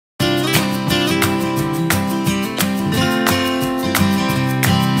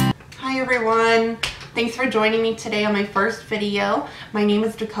everyone. Thanks for joining me today on my first video. My name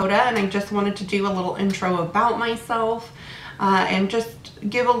is Dakota and I just wanted to do a little intro about myself and just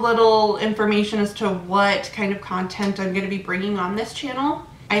give a little information as to what kind of content I'm going to be bringing on this channel.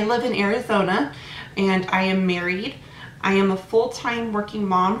 I live in Arizona and I am married. I am a full-time working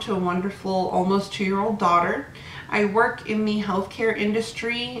mom to a wonderful almost 2-year-old daughter. I work in the healthcare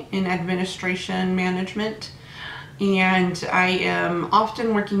industry in administration management, and I am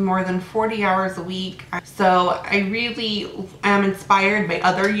often working more than 40 hours a week. So I really am inspired by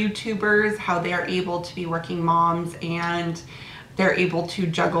other YouTubers, how they're able to be working moms and they're able to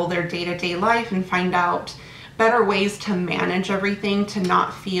juggle their day-to-day life and find out better ways to manage everything, to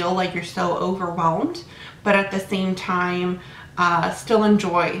not feel like you're so overwhelmed, but at the same time still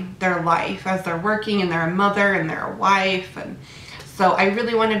enjoy their life as they're working, and they're a mother and they're a wife. And so I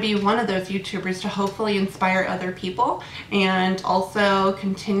really want to be one of those YouTubers to hopefully inspire other people and also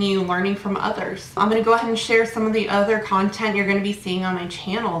continue learning from others. I'm going to go ahead and share some of the other content you're going to be seeing on my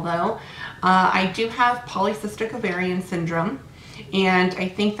channel though. I do have polycystic ovarian syndrome, and I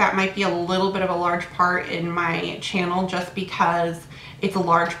think that might be a little bit of a large part in my channel just because it's a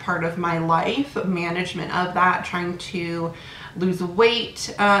large part of my life, management of that. Trying to lose weight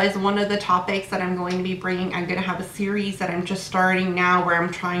is one of the topics that I'm going to be bringing. I'm going to have a series that I'm just starting now where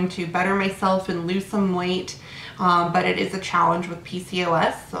I'm trying to better myself and lose some weight, but it is a challenge with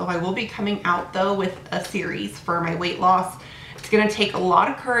PCOS. So I will be coming out though with a series for my weight loss. It's going to take a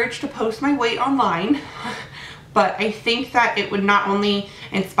lot of courage to post my weight online. But I think that it would not only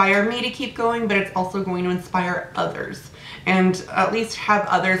inspire me to keep going, but it's also going to inspire others, and at least have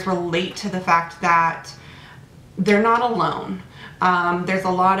others relate to the fact that they're not alone. There's a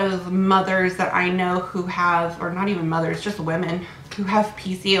lot of mothers that I know who have, or not even mothers, just women who have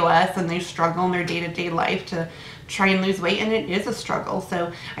PCOS, and they struggle in their day-to-day life to try and lose weight, and it is a struggle.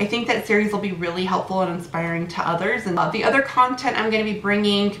 So I think that series will be really helpful and inspiring to others. And the other content I'm going to be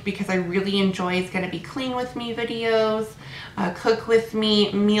bringing, because I really enjoy, is going to be clean with me videos, cook with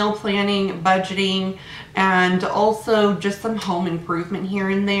me, meal planning, budgeting, and also just some home improvement here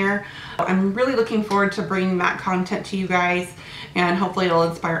and there. I'm really looking forward to bringing that content to you guys, and hopefully it'll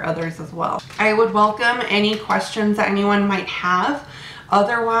inspire others as well. I would welcome any questions that anyone might have.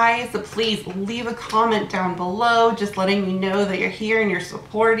 Otherwise, please leave a comment down below just letting me know that you're here and you're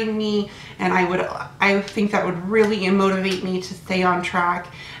supporting me, and I think that would really motivate me to stay on track.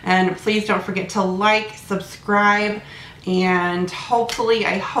 And please don't forget to like, subscribe, and hopefully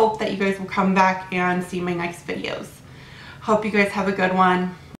I hope that you guys will come back and see my next videos. Hope you guys have a good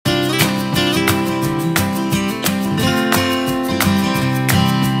one.